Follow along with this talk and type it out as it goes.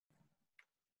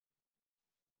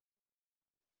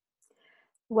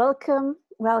Welcome,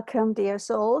 welcome, dear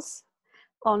souls,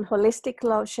 on Holistic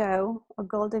Love Show on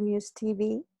Golden Muse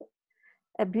TV.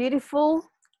 A beautiful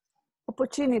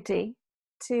opportunity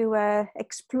to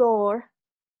explore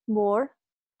more,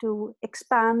 to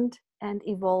expand and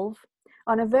evolve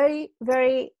on a very,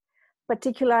 very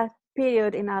particular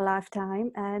period in our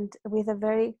lifetime, and with a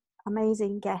very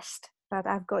amazing guest that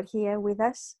I've got here with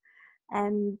us.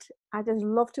 And I just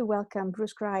love to welcome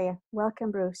Bruce Cryer.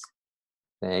 Welcome, Bruce.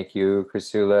 Thank you,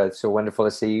 ChriSOULa. It's so wonderful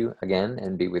to see you again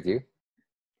and be with you.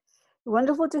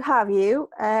 Wonderful to have you.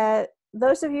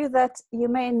 Those of you that you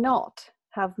may not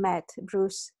have met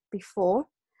Bruce before,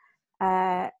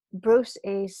 Bruce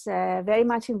is very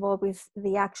much involved with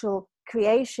the actual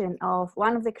creation of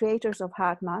one of the creators of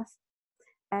HeartMath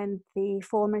and the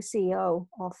former CEO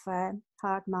of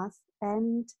HeartMath,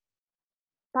 and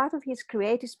part of his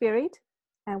creative spirit,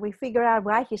 and we figure out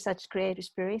why he's such creative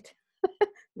spirit.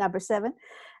 Number 7,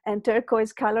 and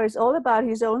turquoise color is all about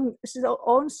his own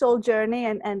soul journey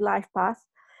and life path.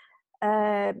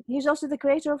 He's also the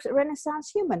creator of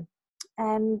Renaissance Human,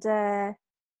 and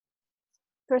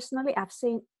personally, I've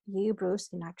seen you, Bruce,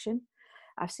 in action.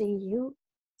 I've seen you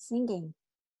singing,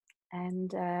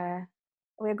 and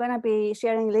we're going to be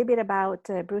sharing a little bit about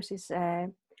Bruce's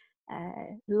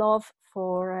love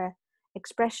for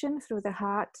expression through the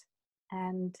heart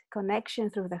and connection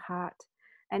through the heart,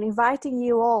 and inviting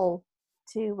you all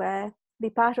to be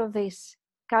part of this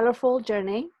colorful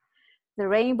journey, the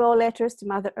Rainbow Letters to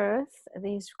Mother Earth,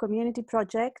 this community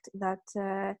project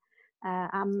that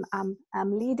I'm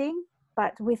leading,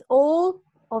 but with all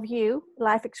of you,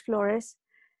 life explorers,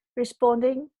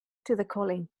 responding to the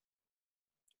calling.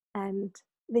 And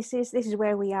this is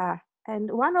where we are. And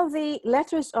one of the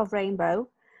letters of Rainbow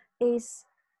is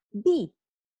B,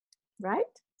 right?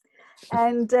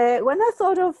 And when I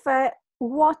thought of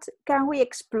what can we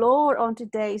explore on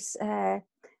today's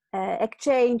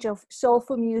exchange of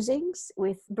soulful musings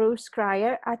with Bruce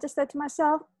Cryer, I just said to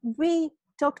myself,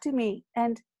 talk to me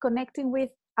and connecting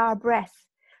with our breath.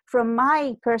 From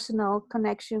my personal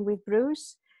connection with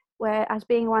Bruce, where as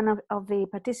being one of the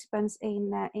participants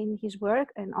in his work,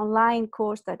 an online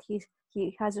course that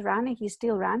he has run and he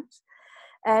still runs,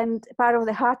 and part of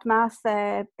the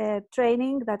HeartMath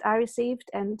training that I received,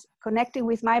 and connecting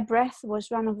with my breath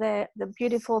was one of the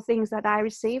beautiful things that I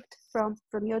received from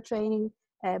your training,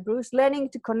 Bruce, learning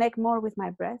to connect more with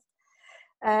my breath.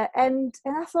 And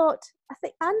I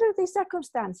think under these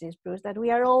circumstances, Bruce, that we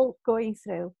are all going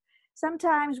through,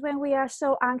 sometimes when we are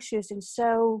so anxious and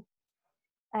so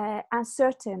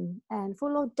uncertain and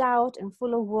full of doubt and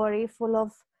full of worry, full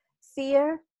of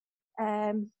fear,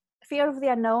 fear of the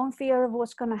unknown, fear of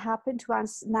what's going to happen to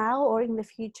us now or in the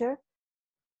future,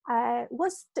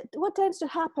 what tends to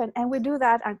happen, and we do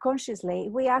that unconsciously,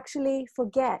 we actually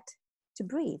forget to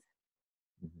breathe.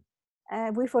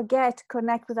 We forget to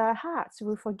connect with our hearts.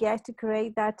 We forget to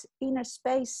create that inner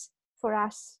space for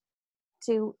us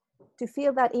to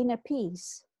feel that inner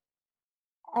peace.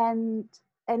 And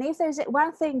if there's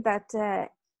one thing that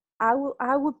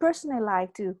I would personally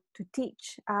like to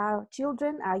teach our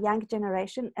children, our young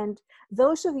generation, and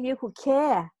those of you who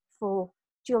care for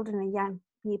children and young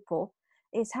people,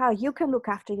 is how you can look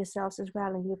after yourselves as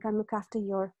well, and you can look after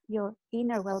your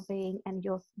inner well-being and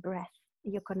your breath,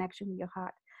 your connection with your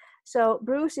heart. So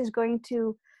Bruce is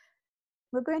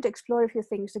we're going to explore a few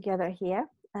things together here,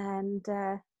 and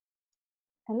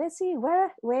let's see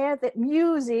where the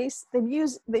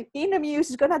inner muse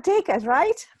is going to take us,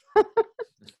 right?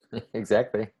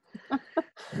 Exactly.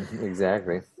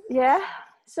 Exactly. Yeah.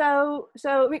 So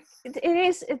it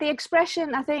is the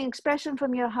expression, I think, expression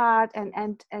from your heart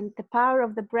and the power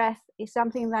of the breath is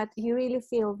something that you really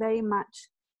feel very much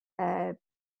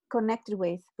connected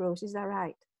with, Bruce. Is that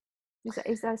right?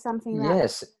 Is that something that...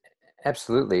 Yes,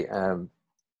 absolutely.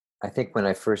 I think when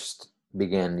I first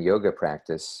began yoga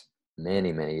practice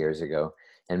many, many years ago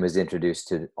and was introduced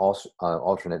to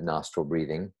alternate nostril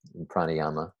breathing,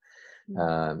 pranayama,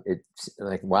 it's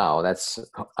like, wow,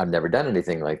 I've never done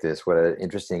anything like this. What an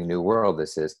interesting new world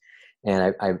this is.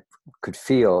 And I could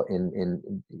feel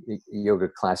in yoga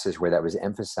classes where that was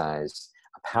emphasized,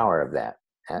 a power of that.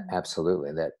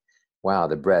 Absolutely. That, wow,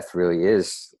 the breath really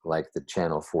is like the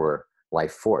channel for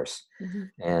life force.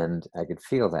 And I could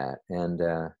feel that. And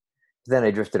then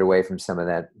I drifted away from some of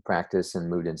that practice and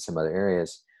moved into some other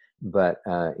areas. But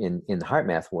in the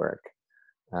HeartMath work,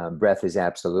 breath is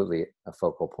absolutely a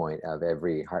focal point of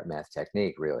every HeartMath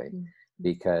technique, really,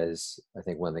 because I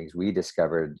think one of the things we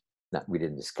discovered, we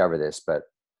didn't discover this, but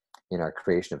in our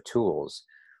creation of tools,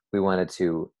 we wanted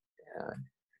to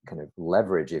kind of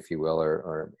leverage, if you will,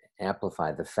 or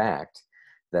amplify the fact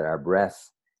that our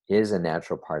breath is a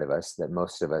natural part of us that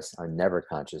most of us are never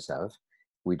conscious of.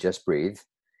 We just breathe.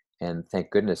 And thank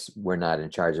goodness we're not in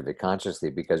charge of it consciously,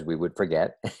 because we would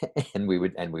forget and we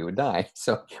would die.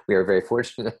 So we are very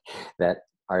fortunate that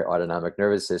our autonomic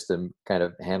nervous system kind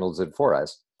of handles it for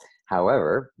us.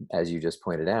 However, as you just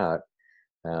pointed out,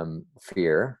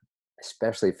 fear,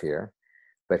 especially fear,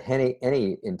 but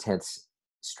any intense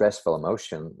stressful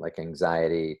emotion like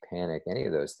anxiety, panic, any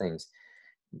of those things,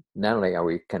 not only are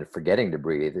we kind of forgetting to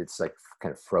breathe, it's like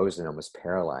kind of frozen, almost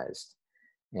paralyzed.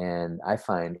 And I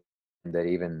find that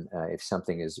even if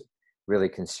something is really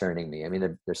concerning me, I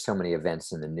mean, there's so many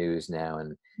events in the news now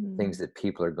and things that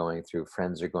people are going through,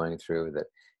 friends are going through, that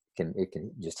it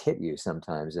can just hit you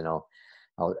sometimes. And I'll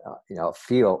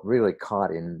feel really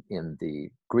caught in the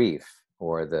grief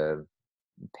or the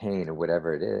pain or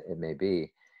whatever it may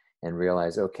be, and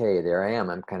realize, okay, there I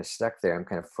am. I'm kind of stuck there. I'm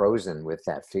kind of frozen with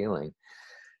that feeling.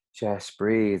 Just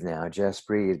breathe now, just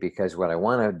breathe, because what I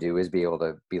want to do is be able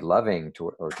to be loving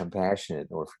or compassionate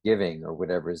or forgiving or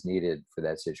whatever is needed for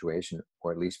that situation,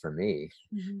 or at least for me,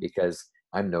 because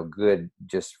I'm no good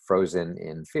just frozen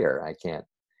in fear. I can't,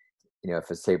 if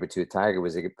a saber-toothed tiger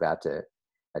was about to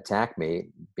attack me,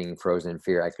 being frozen in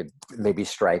fear, I could maybe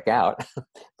strike out,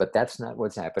 but that's not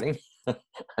what's happening.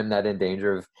 I'm not in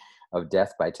danger of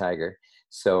death by tiger.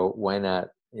 So why not,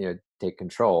 take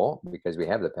control, because we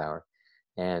have the power.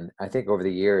 And I think over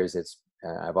the years,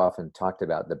 I've often talked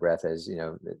about the breath as,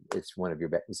 it's going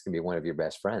to be one of your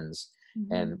best friends.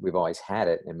 And we've always had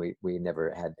it. And we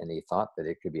never had any thought that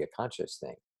it could be a conscious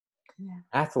thing. Yeah.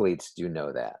 Athletes do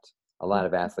know that. A lot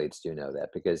of athletes do know that,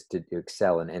 because to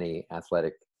excel in any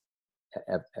athletic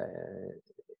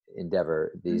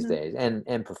endeavor these days,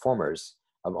 and performers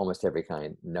of almost every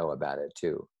kind know about it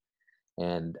too.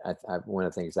 And one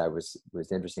of the things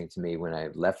was interesting to me when I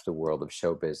left the world of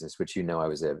show business, which, I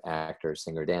was an actor,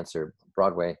 singer, dancer,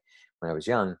 Broadway when I was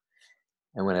young.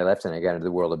 And when I left and I got into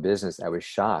the world of business, I was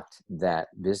shocked that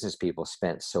business people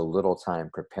spent so little time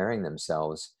preparing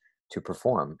themselves to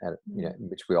perform,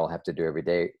 which we all have to do every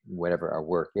day, whatever our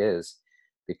work is,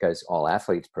 because all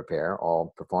athletes prepare,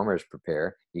 all performers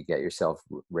prepare. You get yourself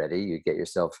ready, you get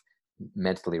yourself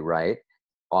mentally right.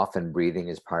 Often breathing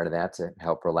is part of that to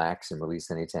help relax and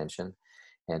release any tension.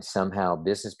 And somehow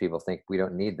business people think we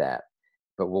don't need that,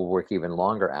 but we'll work even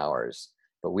longer hours.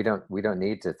 But we don't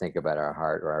need to think about our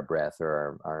heart or our breath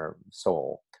or our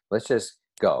soul. Let's just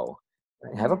go,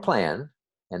 have a plan,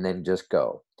 and then just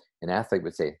go. An athlete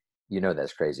would say,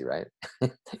 that's crazy, right?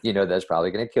 That's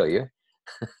probably going to kill you.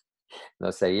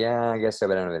 They'll say, yeah, I guess so,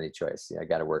 but I don't have any choice. Yeah, I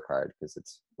got to work hard because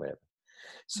it's whatever.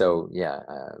 So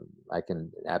I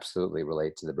can absolutely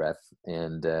relate to the breath,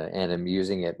 and I'm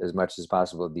using it as much as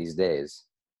possible these days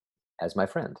as my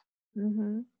friend.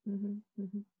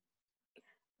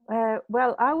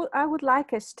 Well, I would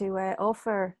like us to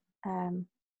offer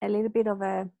a little bit of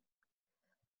a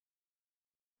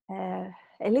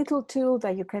little tool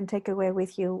that you can take away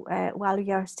with you while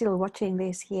you're still watching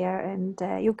this here, and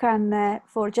you can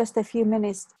for just a few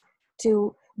minutes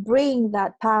to bring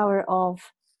that power of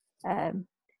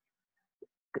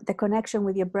the connection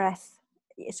with your breath.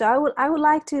 So I would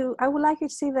like you to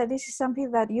see that this is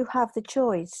something that you have the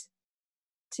choice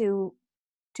to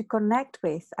connect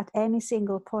with at any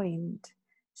single point.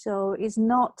 So it's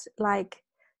not like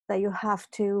that you have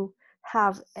to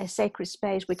have a sacred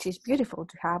space, which is beautiful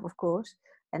to have, of course,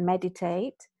 and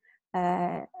meditate,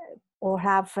 or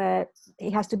have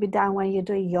it has to be done when you're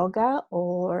doing yoga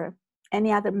or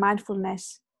any other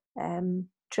mindfulness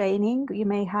training you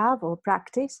may have or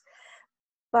practice.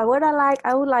 But what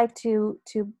I would like to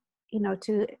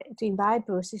invite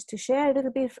Bruce is to share a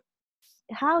little bit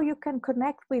how you can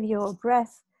connect with your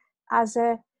breath as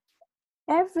a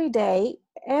every day,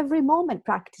 every moment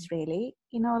practice, really,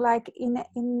 like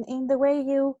in the way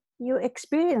you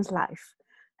experience life.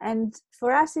 And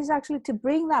for us is actually to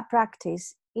bring that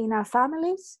practice in our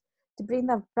families, to bring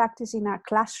that practice in our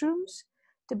classrooms,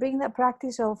 to bring that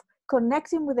practice of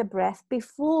connecting with the breath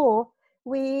before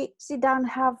we sit down and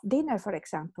have dinner, for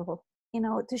example,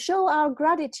 to show our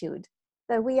gratitude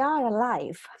that we are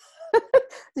alive,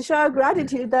 to show our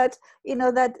gratitude that,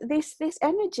 that this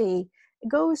energy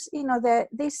goes,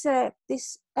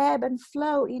 this ebb and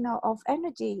flow, of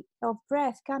energy, of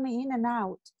breath coming in and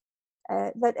out,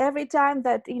 that every time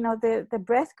that, the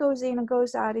breath goes in and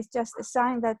goes out is just a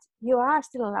sign that you are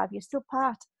still alive, you're still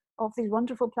part of this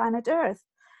wonderful planet Earth,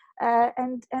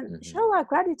 and show our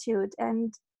gratitude.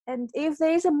 And if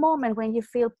there is a moment when you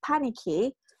feel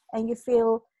panicky and you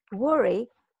feel worry,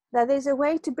 that there's a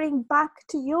way to bring back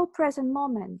to your present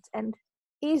moment, and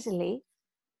easily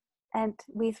and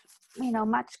with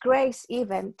much grace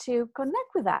even to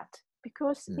connect with that,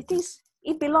 because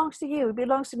it belongs to you. It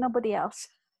belongs to nobody else.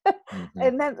 Mm-hmm.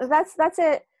 And then that's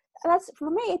for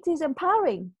me, it is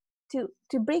empowering to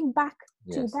bring back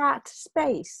to that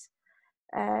space.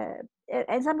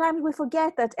 And sometimes we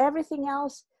forget that everything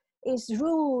else is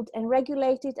ruled and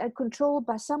regulated and controlled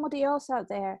by somebody else out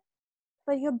there.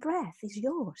 But your breath is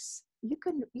yours. You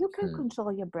can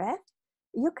control your breath.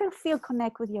 You can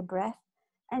connect with your breath,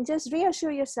 and just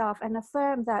reassure yourself and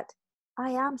affirm that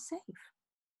I am safe.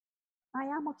 I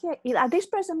am okay. At this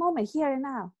present moment, here and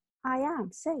now, I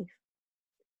am safe.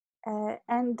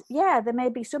 And yeah, there may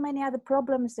be so many other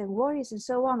problems and worries and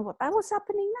so on. What's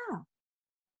happening now?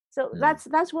 So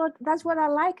that's what I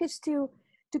like is to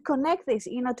connect this,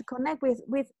 to connect with.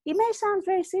 It may sound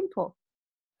very simple,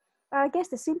 but I guess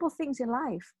the simple things in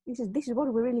life, this is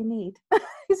what we really need,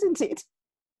 isn't it?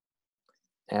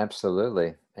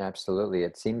 Absolutely. Absolutely.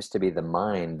 It seems to be the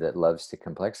mind that loves to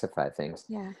complexify things.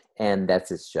 Yeah. And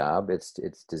that's its job. It's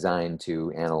designed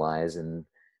to analyze and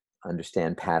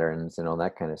understand patterns and all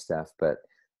that kind of stuff. But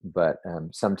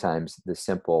sometimes the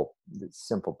simple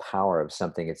power of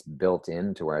something, it's built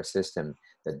into our system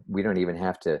that we don't even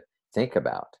have to think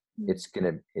about. It's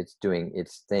doing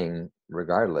its thing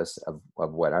regardless of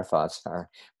what our thoughts are.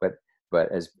 But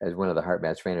as one of the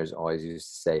HeartMath trainers always used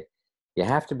to say, you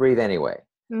have to breathe anyway.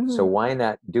 So why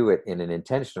not do it in an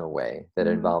intentional way that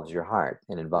involves your heart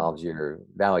and involves your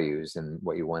values and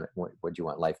what you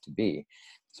want life to be?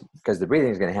 Because the breathing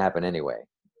is going to happen anyway,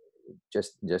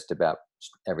 just about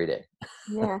every day.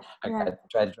 Yeah. I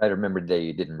try to remember the day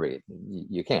you didn't breathe.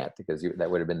 You can't, because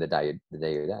that would have been the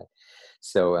day you died.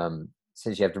 So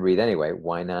since you have to breathe anyway,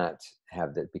 why not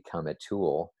have that become a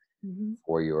tool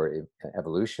for your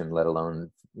evolution, let alone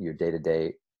your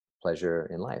day-to-day pleasure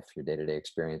in life, your day-to-day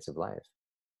experience of life?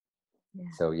 Yeah.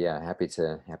 So yeah, happy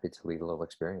to lead a little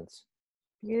experience.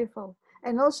 Beautiful.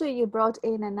 And also you brought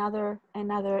in another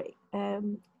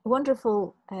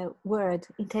wonderful word,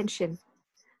 intention,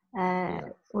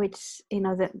 which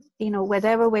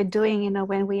whatever we're doing,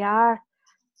 when we are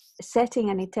setting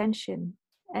an intention,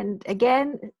 and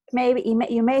again, maybe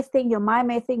your mind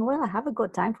may think, well, I haven't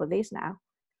got time for this now.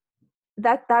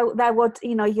 That what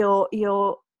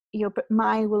your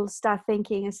mind will start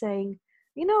thinking and saying,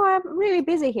 I'm really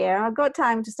busy here. I've got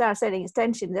time to start setting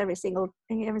intentions every single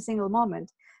moment.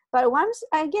 But once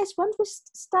we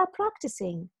start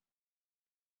practicing,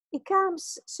 it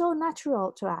comes so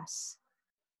natural to us.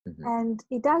 And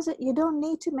you don't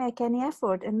need to make any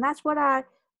effort. And that's what a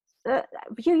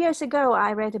few years ago,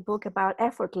 I read a book about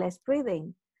effortless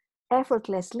breathing,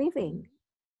 effortless living.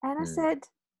 And I said,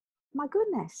 my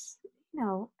goodness,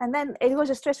 and then it was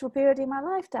a stressful period in my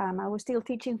lifetime. I was still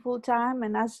teaching full time.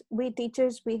 And as we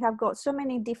teachers, we have got so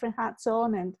many different hats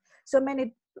on and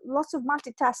lots of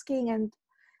multitasking. And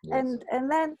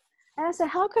then I said,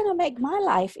 how can I make my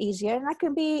life easier? And I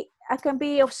can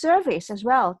be of service as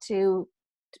well to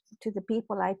the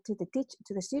people to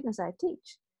the students I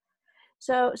teach.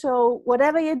 So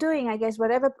whatever you're doing, I guess,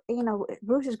 whatever,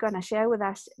 Bruce is going to share with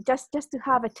us, just to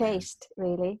have a taste,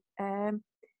 really.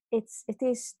 It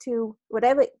is to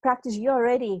whatever practice you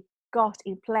already got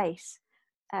in place,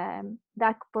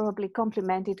 that probably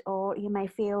complement it, or you may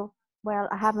feel, well,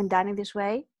 I haven't done it this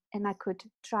way and I could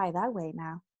try that way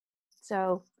now.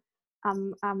 So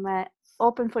I'm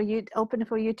open for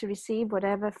you to receive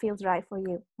whatever feels right for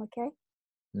you. Okay.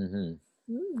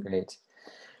 Great.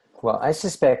 Well, I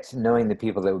suspect, knowing the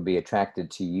people that would be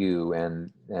attracted to you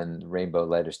and Rainbow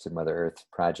Letters to Mother Earth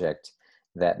project,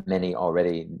 that many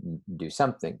already do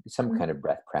some kind of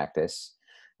breath practice.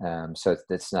 So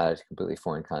that's not a completely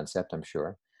foreign concept, I'm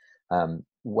sure.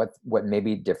 What may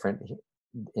be different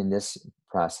in this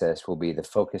process will be the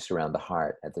focus around the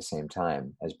heart at the same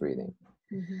time as breathing.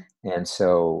 And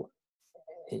so,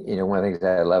 one of the things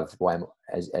that I love,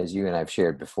 as you and I've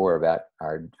shared before about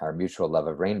our mutual love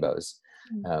of rainbows,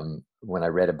 when I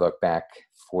read a book back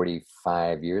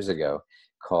 45 years ago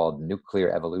called Nuclear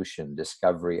Evolution: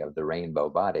 Discovery of the Rainbow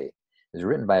Body. It was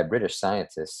written by a British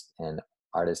scientist and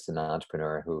artist and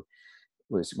entrepreneur who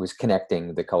was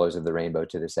connecting the colors of the rainbow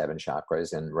to the 7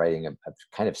 chakras and writing a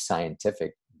kind of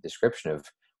scientific description of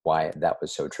why that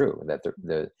was so true,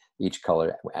 that each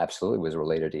color absolutely was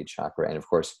related to each chakra. And of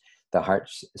course, the heart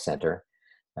center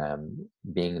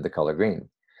being the color green.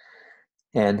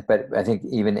 But I think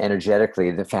even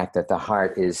energetically, the fact that the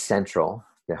heart is central,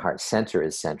 the heart center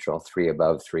is central, 3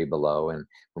 above, 3 below. And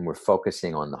when we're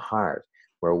focusing on the heart,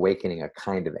 we're awakening a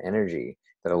kind of energy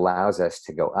that allows us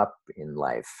to go up in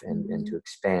life and to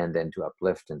expand and to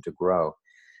uplift and to grow.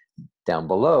 Down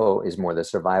below is more the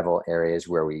survival areas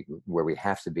where we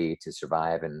have to be to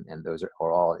survive. And those are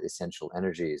all essential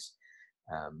energies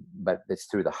But it's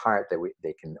through the heart that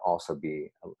they can also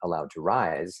be allowed to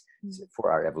rise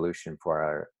for our evolution, for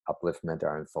our upliftment,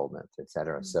 our unfoldment,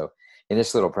 etc. So in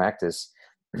this little practice,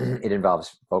 it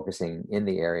involves focusing in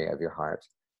the area of your heart,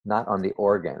 not on the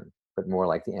organ, but more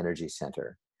like the energy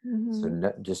center.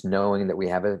 So just knowing that we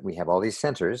have all these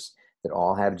centers that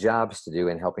all have jobs to do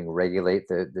in helping regulate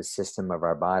the system of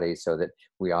our body, so that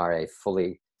we are a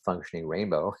fully functioning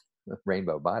rainbow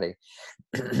body.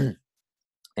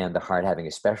 And the heart having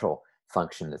a special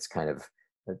function that's kind of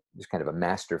a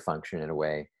master function in a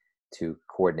way, to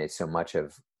coordinate so much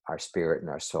of our spirit and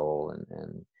our soul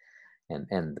and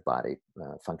the body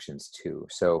functions too.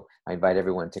 So I invite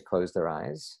everyone to close their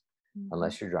eyes,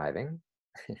 unless you're driving,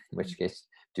 in which case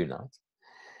do not.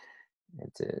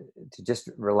 And to just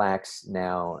relax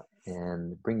now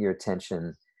and bring your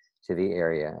attention to the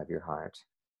area of your heart.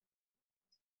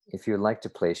 If you'd like to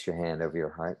place your hand over your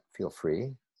heart, feel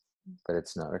free, but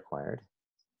it's not required.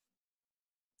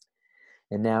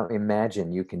 And now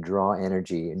imagine you can draw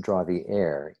energy and draw the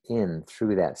air in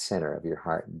through that center of your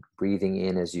heart, breathing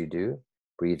in as you do.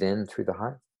 Breathe in through the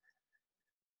heart.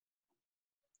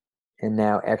 And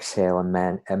now exhale,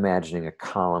 imagining a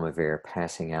column of air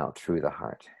passing out through the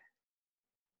heart.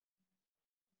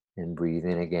 And breathe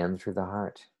in again through the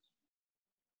heart.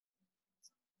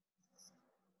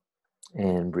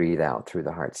 And breathe out through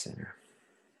the heart center.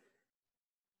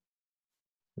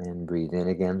 And breathe in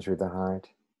again through the heart.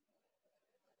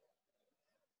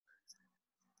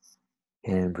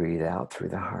 And breathe out through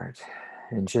the heart.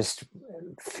 And just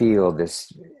feel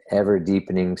this ever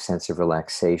deepening sense of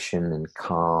relaxation and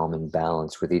calm and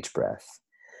balance with each breath.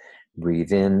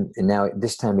 Breathe in. And now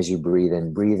this time as you breathe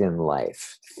in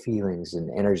life, feelings and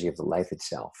energy of the life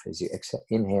itself. As you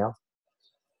inhale.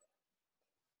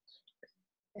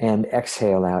 And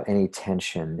exhale out any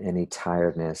tension, any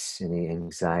tiredness, any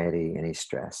anxiety, any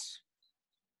stress.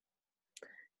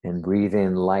 And breathe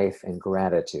in life and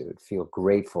gratitude. Feel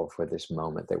grateful for this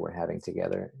moment that we're having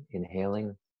together.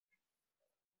 Inhaling.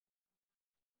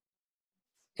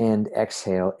 And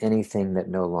exhale anything that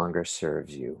no longer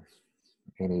serves you.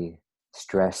 Any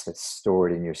stress that's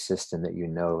stored in your system that you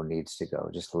know needs to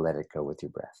go. Just let it go with your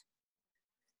breath.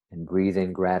 And breathe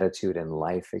in gratitude and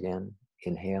life again.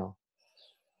 Inhale.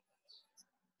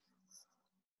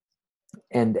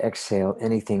 And exhale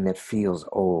anything that feels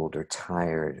old or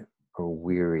tired or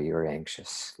weary or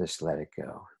anxious. Just let it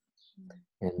go.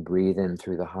 And breathe in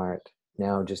through the heart.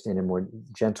 Now just in a more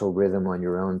gentle rhythm on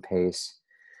your own pace,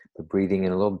 but breathing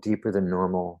in a little deeper than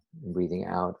normal, and breathing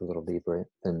out a little deeper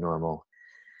than normal,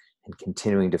 and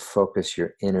continuing to focus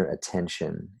your inner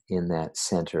attention in that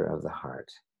center of the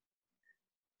heart.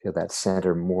 Feel that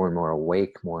center more and more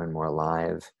awake, more and more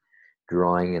alive,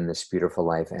 drawing in this beautiful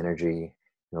life energy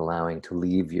and allowing to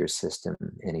leave your system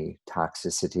any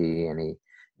toxicity, any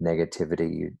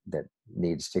negativity that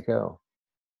needs to go.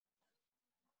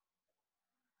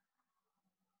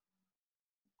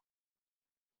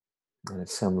 And at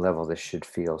some level, this should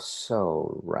feel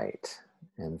so right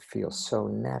and feel so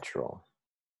natural.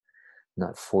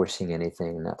 Not forcing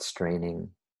anything, not straining.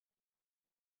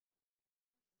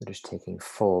 But just taking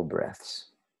full breaths.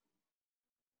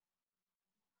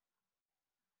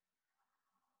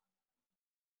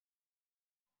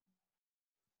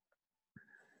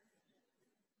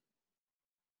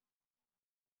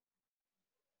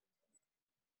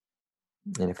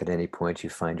 And if at any point you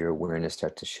find your awareness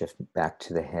start to shift back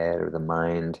to the head or the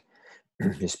mind,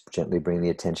 just gently bring the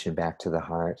attention back to the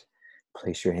heart.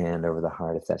 Place your hand over the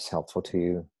heart if that's helpful to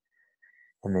you.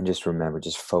 And then just remember,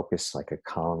 just focus like a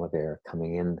column of air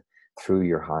coming in through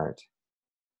your heart.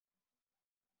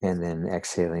 And then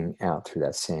exhaling out through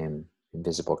that same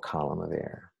invisible column of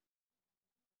air.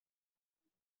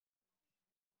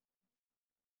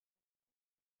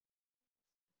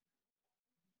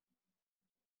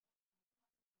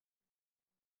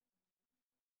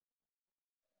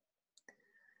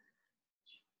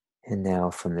 And now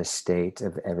from this state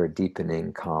of ever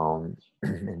deepening calm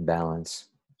and balance,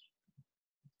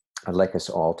 I'd like us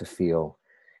all to feel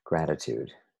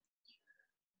gratitude.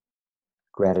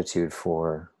 Gratitude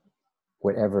for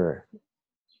whatever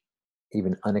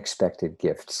even unexpected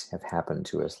gifts have happened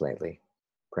to us lately,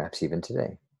 perhaps even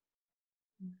today.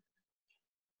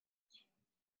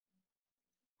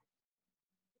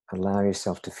 Allow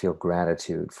yourself to feel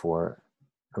gratitude for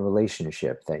a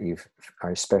relationship that you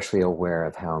are especially aware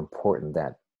of how important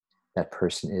that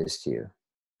person is to you.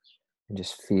 And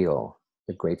just feel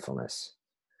the gratefulness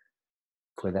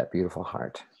for that beautiful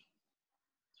heart.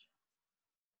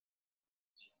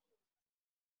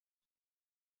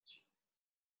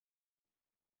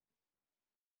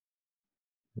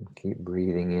 Keep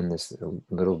breathing in this a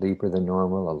little deeper than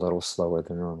normal, a little slower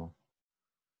than normal.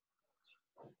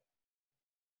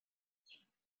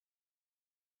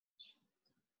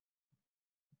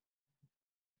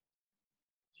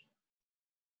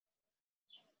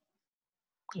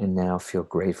 And now feel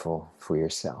grateful for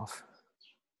yourself.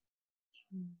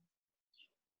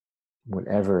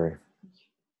 Whatever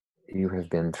you have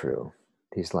been through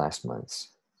these last months,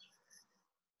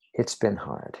 it's been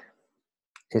hard.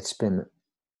 It's been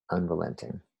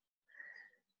unrelenting.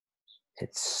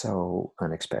 It's so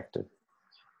unexpected.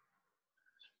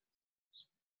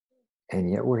 And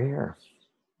yet we're here.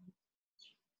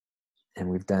 And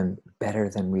we've done better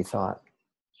than we thought.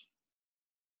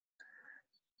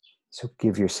 So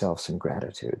give yourself some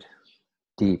gratitude,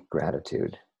 deep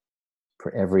gratitude,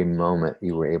 for every moment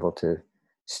you were able to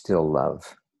still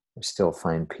love, or still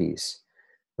find peace,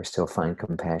 or still find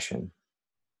compassion.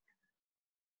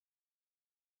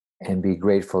 And be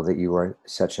grateful that you are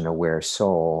such an aware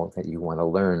soul that you want to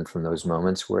learn from those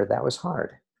moments where that was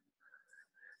hard.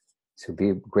 So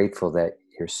be grateful that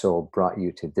your soul brought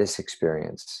you to this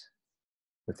experience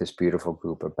with this beautiful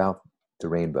group about the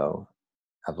rainbow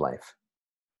of life.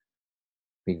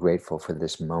 Be grateful for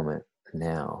this moment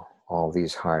now, all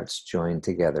these hearts joined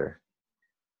together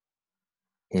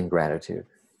in gratitude.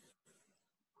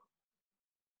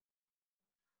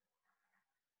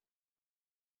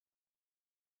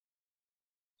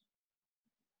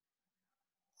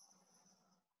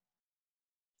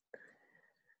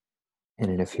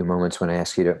 And in a few moments, when I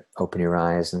ask you to open your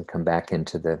eyes and come back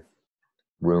into the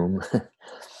room,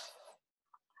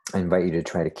 I invite you to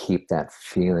try to keep that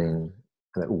feeling,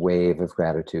 that wave of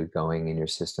gratitude going in your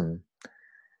system.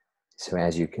 So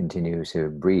as you continue to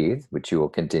breathe, which you will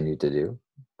continue to do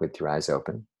with your eyes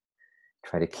open,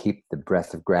 try to keep the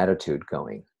breath of gratitude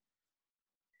going,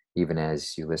 even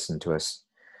as you listen to us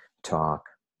talk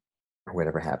or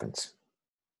whatever happens.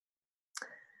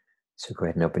 So go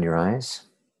ahead and open your eyes.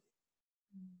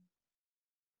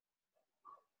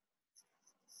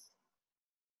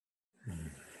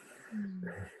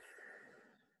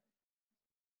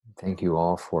 Thank you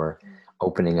all for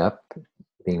opening up,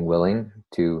 being willing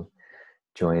to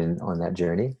join on that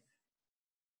journey.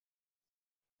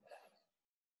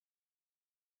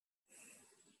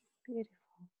 Beautiful.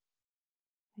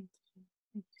 Thank you.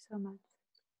 Thank you so much.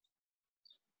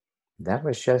 That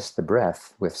was just the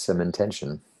breath with some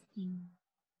intention.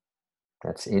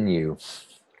 That's in you.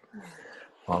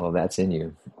 All of that's in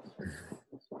you.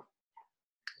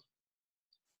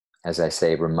 As I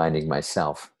say, reminding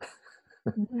myself.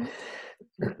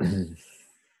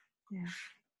 Yeah.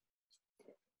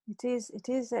 It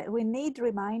is, we need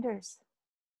reminders.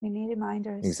 We need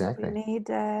reminders. Exactly. We need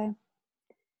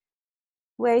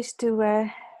ways to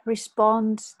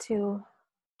respond to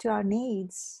our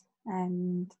needs.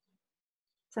 And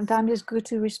sometimes it's good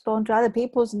to respond to other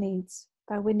people's needs,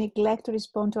 but we neglect to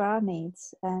respond to our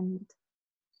needs. And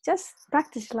just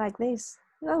practice like this.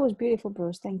 That was beautiful,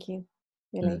 Bruce. Thank you.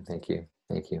 Really. Thank you.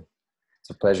 Thank you. It's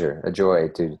a pleasure, a joy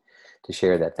to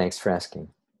share that. Thanks for asking.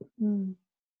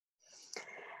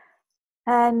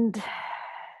 And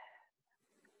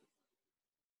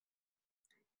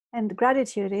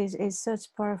gratitude is such a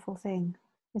powerful thing,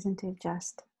 isn't it?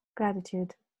 Just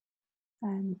gratitude.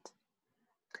 And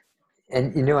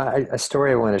you know, a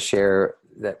story I want to share,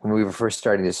 that when we were first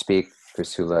starting to speak,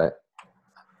 ChriSOULa,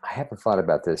 I haven't thought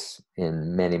about this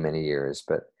in many, many years,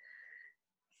 but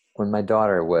when my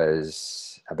daughter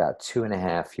was about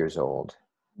 2.5 years old,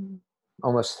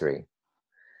 almost 3,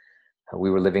 we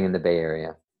were living in the Bay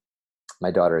Area.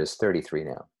 My daughter is 33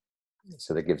 now,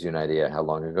 so that gives you an idea how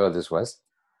long ago this was.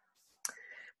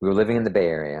 We were living in the Bay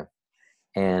Area,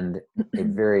 and a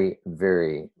very,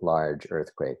 very large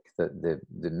earthquake, the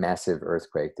massive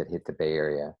earthquake that hit the Bay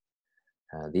Area,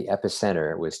 the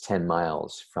epicenter was 10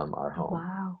 miles from our home.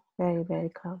 Wow, very, very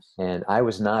close. And I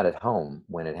was not at home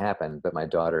when it happened, but my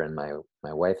daughter and my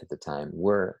wife at the time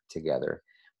were together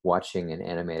watching an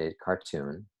animated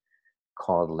cartoon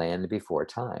called Land Before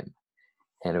Time.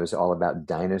 And it was all about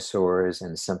dinosaurs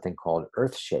and something called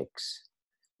earth shakes,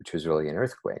 which was really an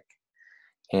earthquake.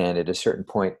 And at a certain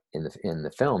point in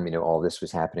the film, you know, all this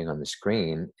was happening on the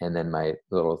screen. And then my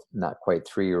little, not quite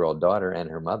 3-year-old daughter and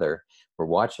her mother were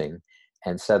watching.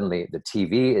 And suddenly the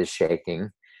TV is shaking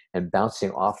and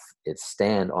bouncing off its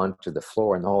stand onto the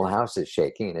floor, and the whole house is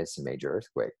shaking, and it's a major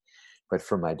earthquake. But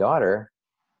for my daughter,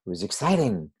 it was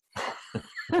exciting.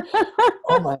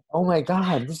 oh my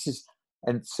God, this is,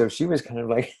 and so she was kind of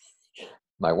like,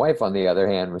 my wife on the other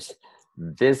hand was,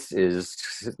 this is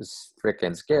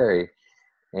freaking scary.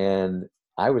 And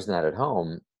I was not at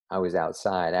home. I was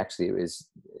outside. Actually, it was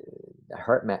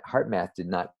HeartMath did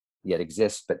not yet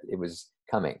exist, but it was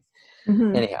coming.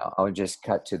 Mm-hmm. Anyhow, I'll just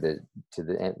cut to the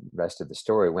rest of the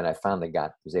story. When I finally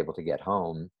was able to get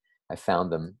home, I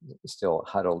found them still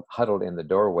huddled in the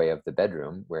doorway of the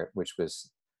bedroom, which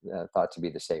was thought to be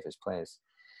the safest place.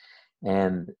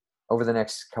 And over the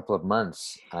next couple of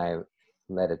months, I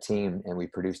led a team and we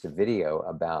produced a video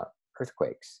about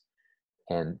earthquakes.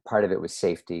 And part of it was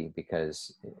safety,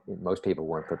 because most people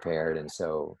weren't prepared. And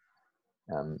so,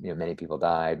 many people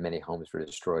died, many homes were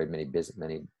destroyed,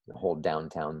 many whole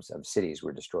downtowns of cities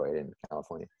were destroyed in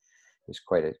California. It was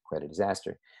quite a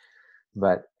disaster.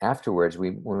 But afterwards,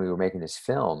 when we were making this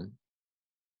film,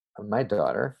 my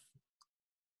daughter,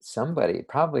 somebody,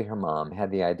 probably her mom,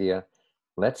 had the idea,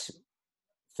 let's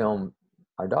film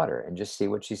our daughter and just see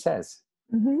what she says.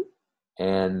 Mm-hmm.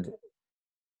 And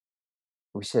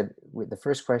we said, the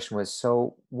first question was,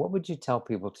 so what would you tell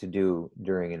people to do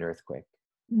during an earthquake?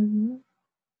 Mm-hmm.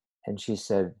 And she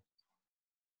said,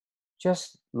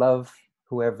 just love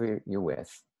whoever you're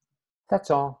with.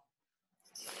 That's all.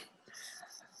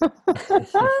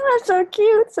 So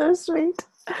cute, so sweet.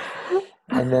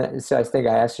 And then, so I think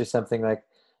I asked her something like,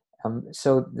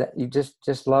 so that you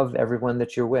just love everyone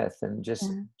that you're with, and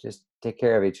just take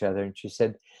care of each other. And she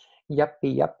said,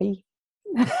 yuppie, yuppie.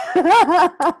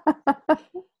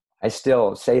 I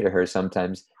still say to her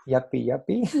sometimes, yuppie,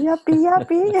 yuppie. Yuppie,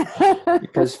 yuppie.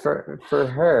 Because for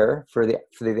her, for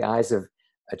the eyes of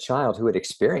a child who had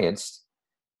experienced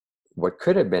what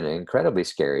could have been an incredibly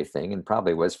scary thing, and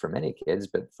probably was for many kids,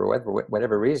 but for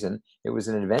whatever reason, it was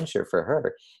an adventure for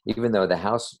her. Even though the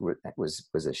house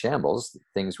was a shambles,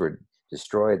 things were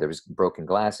destroyed, there was broken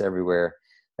glass everywhere.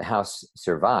 The house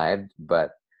survived,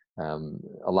 but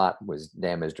a lot was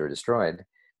damaged or destroyed.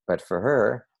 But for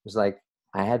her, it was like,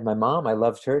 I had my mom, I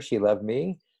loved her, she loved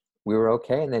me, we were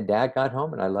okay, and then Dad got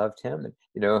home and I loved him.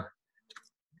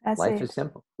 And life is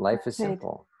simple. Life is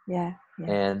simple. Yeah.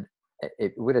 And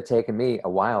it would have taken me a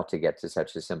while to get to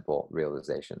such a simple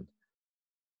realization,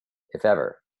 if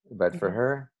ever. But for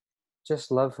her, just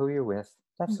love who you're with.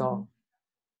 That's all.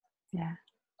 Yeah.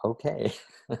 Okay.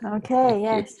 Okay.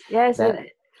 Yes. That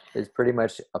is pretty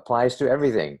much applies to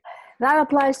everything. That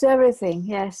applies to everything.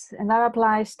 Yes, and that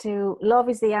applies to love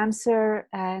is the answer,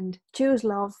 and choose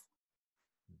love.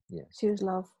 Yes. Choose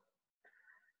love.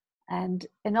 And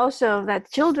also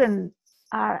that children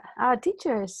are our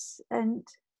teachers, and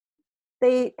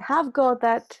they have got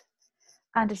that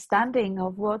understanding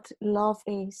of what love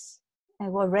is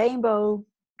and what rainbow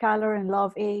color and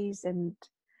love is, and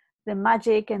the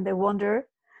magic and the wonder.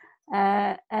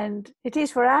 And it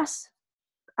is for us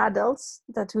adults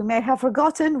that we may have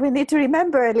forgotten, we need to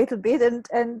remember a little bit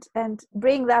and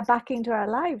bring that back into our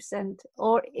lives,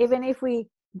 or even if we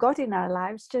got in our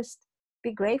lives, just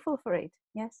be grateful for it.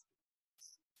 Yes.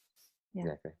 Yeah.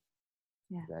 Exactly.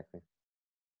 Yeah. Exactly.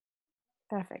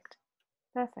 Perfect.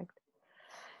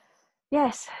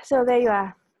 Yes, so there you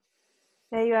are,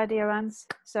 dear ones.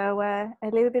 So a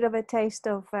little bit of a taste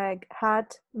of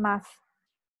HeartMath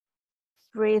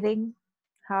breathing,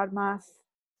 HeartMath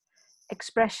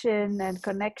expression and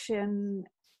connection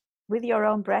with your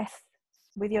own breath,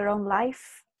 with your own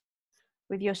life,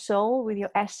 with your soul, with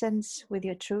your essence, with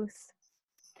your truth.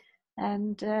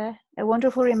 And a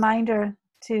wonderful reminder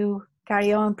to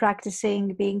carry on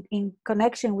practicing being in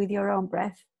connection with your own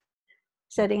breath,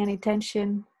 setting an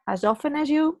intention as often as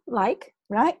you like,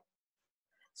 right?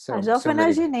 As often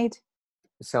as you need.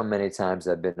 So many times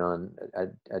I've been on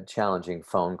a challenging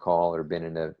phone call, or been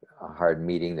in a hard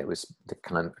meeting that was the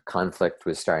conflict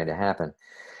was starting to happen.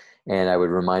 And I would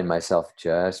remind myself,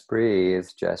 just breathe,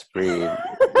 just breathe.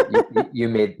 you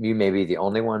may be the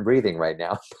only one breathing right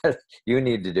now, but you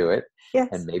need to do it. Yes.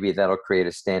 And maybe that'll create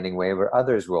a standing wave where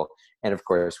others will. And of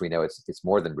course, we know it's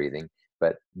more than breathing,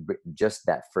 but just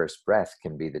that first breath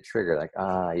can be the trigger. Like,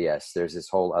 yes, there's this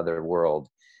whole other world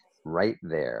right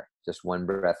there, just one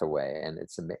breath away. And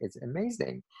it's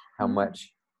amazing how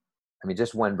much. I mean,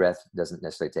 just one breath doesn't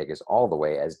necessarily take us all the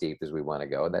way as deep as we want to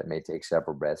go. That may take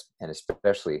several breaths, and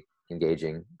especially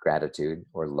engaging gratitude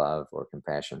or love or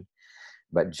compassion.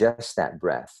 But just that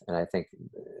breath, and I think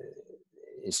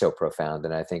is so profound.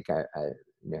 And I think I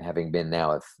having been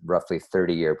now a roughly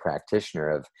 30-year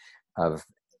practitioner of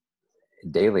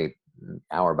daily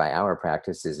hour by hour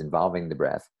practices involving the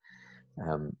breath.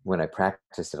 When I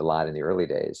practiced it a lot in the early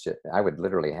days, I would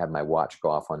literally have my watch go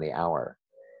off on the hour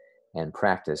and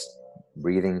practice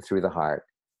breathing through the heart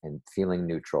and feeling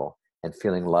neutral and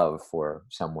feeling love for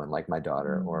someone like my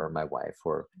daughter or my wife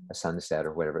or a sunset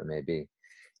or whatever it may be.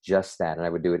 just that. And I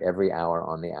would do it every hour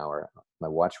on the hour. My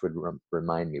watch would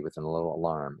remind me with a little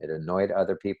alarm. It annoyed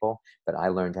other people, but I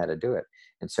learned how to do it.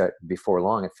 And so before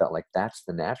long, it felt like that's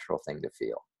the natural thing to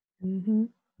feel. Mm-hmm.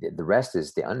 The rest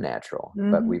is the unnatural.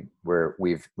 But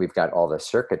Mm-hmm. we've got all the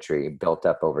circuitry built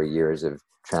up over years of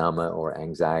trauma or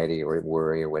anxiety or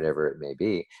worry or whatever it may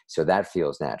be. So that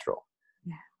feels natural.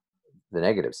 Yeah. The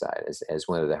negative side, as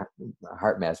one of the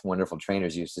HeartMath wonderful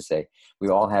trainers used to say, we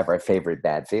all have our favorite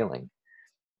bad feeling.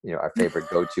 Our favorite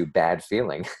go-to bad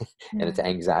feeling. And it's Yeah.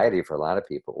 anxiety for a lot of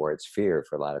people, or it's fear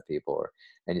for a lot of people,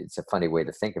 and it's a funny way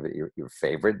to think of it. Your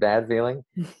favorite bad feeling?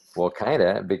 Well, kind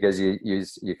of, because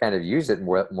you kind of use it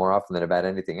more often than about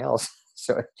anything else.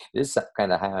 So it is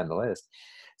kind of high on the list.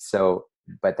 So,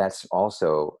 but that's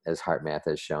also, as HeartMath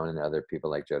has shown, and other people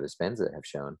like Joe Dispenza have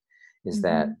shown, is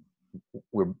that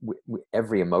Mm-hmm.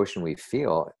 every emotion we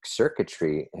feel,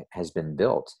 circuitry has been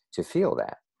built to feel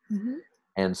that. Mm-hmm.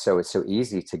 And so it's so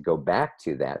easy to go back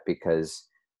to that, because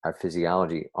our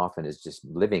physiology often is just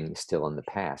living still in the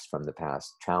past, from the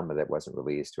past trauma that wasn't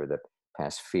released, or the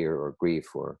past fear or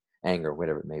grief or anger,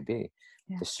 whatever it may be.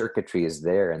 Yeah. The circuitry is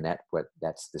there, and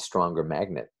that's the stronger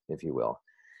magnet, if you will.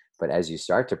 But as you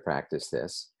start to practice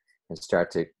this and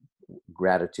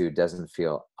gratitude doesn't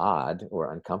feel odd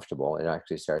or uncomfortable. It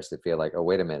actually starts to feel like, oh,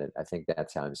 wait a minute, I think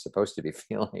that's how I'm supposed to be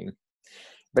feeling.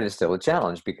 But it's still a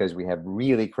challenge, because we have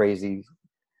really crazy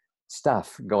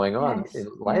stuff going on Yes. in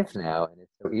Yes. life now, and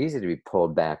it's so easy to be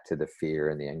pulled back to the fear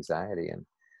and the anxiety,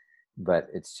 but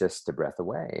it's just a breath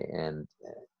away. And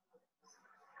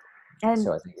And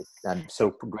so I think I'm so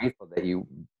grateful that you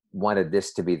wanted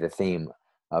this to be the theme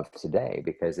of today,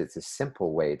 because it's a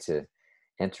simple way to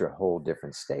enter a whole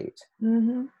different state.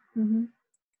 mm-hmm. Mm-hmm.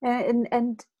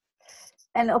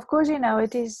 And of course,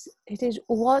 it is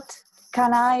what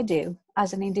can I do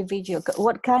as an individual?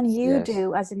 What can you Yes.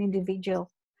 do as an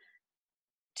individual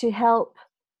to help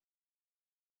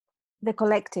the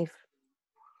collective?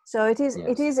 So it Yes.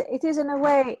 is in a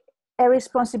way a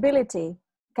responsibility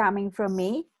coming from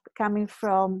me, coming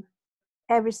from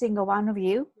every single one of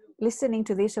you listening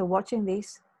to this or watching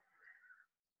this.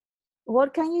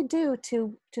 What can you do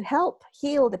to help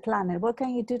heal the planet? What can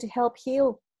you do to help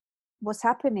heal what's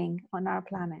happening on our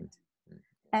planet?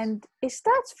 And it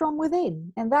starts from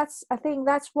within. And I think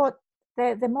that's what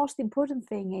the most important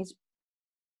thing is.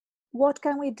 What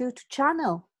can we do to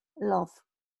channel love,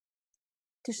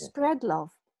 to spread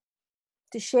love,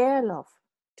 to share love,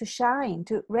 to shine,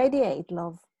 to radiate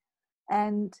love?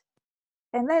 And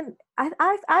then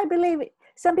I believe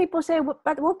some people say,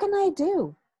 but what can I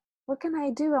do? What can I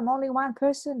do? I'm only one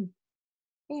person.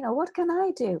 What can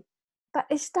I do? But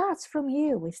it starts from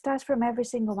you. It starts from every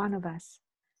single one of us.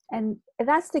 And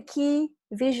that's the key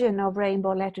vision of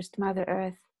Rainbow Letters to Mother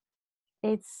Earth.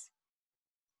 It's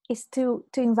to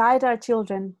invite our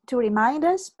children to remind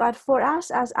us, but for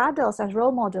us as adults, as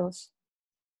role models,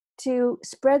 to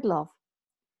spread love,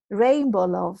 rainbow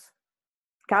love,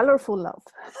 colorful love,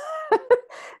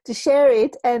 to share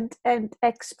it and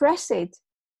express it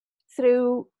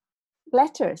through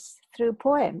letters, through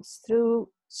poems, through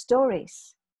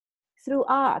stories, through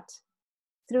art,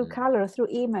 through color, through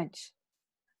image.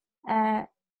 And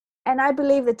I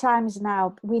believe the time is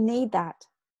now. We need that.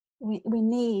 We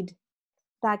need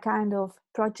that kind of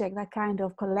project, that kind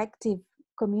of collective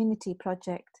community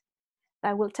project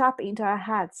that will tap into our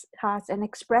hearts and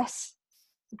express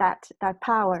that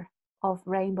power of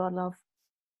rainbow love.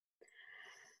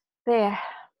 There.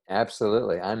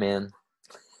 Absolutely. I'm in.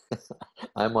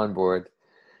 I'm on board.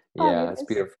 Yeah, it's Fabulous.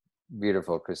 beautiful.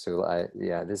 Beautiful, ChriSOULa.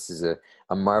 Yeah, this is a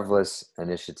marvelous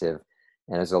initiative.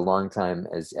 And as a long time,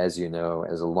 as you know,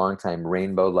 as a long time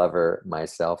rainbow lover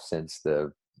myself, since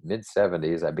the mid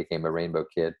 70s, I became a rainbow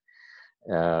kid,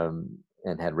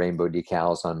 and had rainbow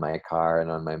decals on my car and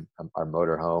on our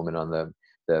motorhome and on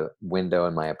the window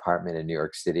in my apartment in New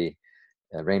York City.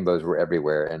 Rainbows were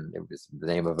everywhere, and it was the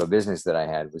name of a business that I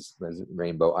had was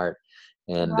Rainbow Art.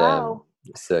 And Wow.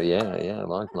 so yeah, a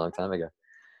long time ago.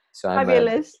 So I'm a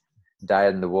Fabulous.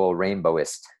 dyed-in-the-wool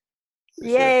rainbowist, for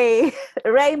sure. Yay.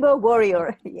 Rainbow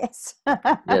warrior. Yes.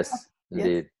 Yes,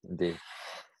 Yes. indeed.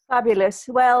 Fabulous.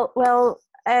 Well,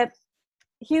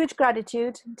 huge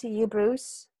gratitude to you,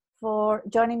 Bruce, for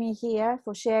joining me here,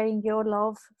 for sharing your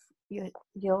love,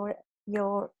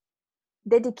 your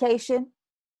dedication,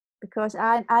 because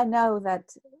I know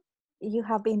that you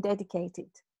have been dedicated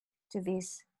to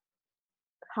this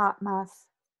HeartMath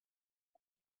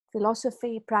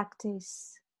philosophy,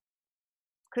 practice,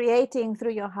 creating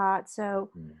through your heart. So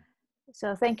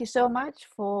thank you so much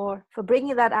for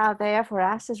bringing that out there for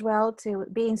us as well, to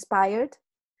be inspired.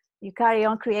 You carry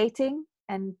on creating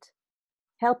and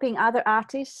helping other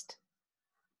artists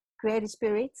creative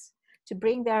spirits to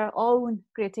bring their own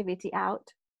creativity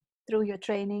out through your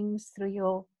trainings, through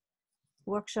your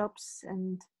workshops,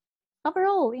 and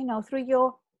overall, you know, through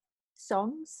your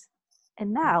songs.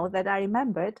 And now that I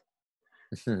remembered,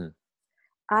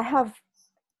 I have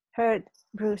heard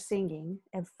Bruce singing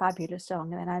a fabulous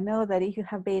song, and I know that if you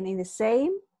have been in the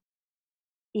same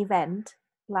event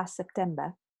last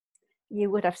September, you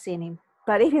would have seen him.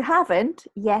 But if you haven't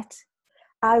yet,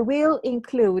 I will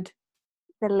include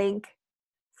the link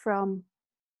from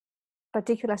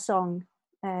particular song,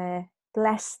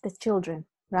 Bless the Children,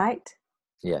 right?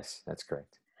 Yes, that's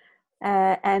correct.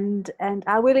 And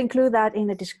I will include that in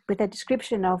with the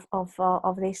description of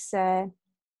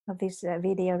this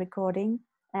video recording,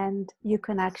 and you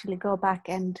can actually go back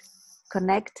and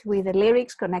connect with the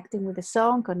lyrics, connecting with the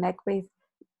song, connect with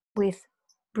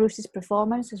Bruce's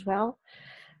performance as well.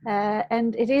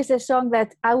 And it is a song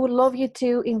that I would love you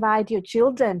to invite your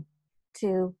children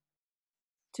to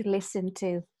listen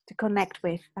to connect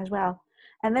with as well.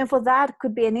 And then for that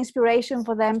could be an inspiration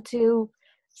for them to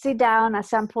sit down at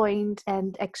some point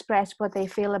and express what they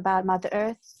feel about Mother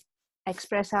Earth,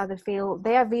 express how they feel,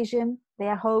 their vision,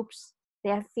 their hopes,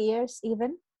 their fears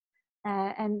even,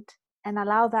 and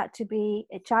allow that to be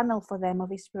a channel for them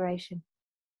of inspiration.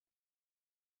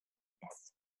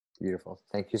 Yes. Beautiful.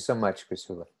 Thank you so much,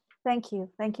 ChriSOULa. Thank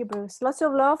you. Thank you, Bruce. Lots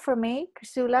of love from me,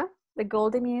 ChriSOULa, the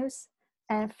Golden Muse,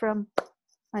 and from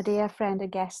my dear friend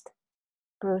and guest,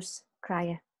 Bruce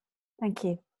Cryer. Thank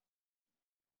you.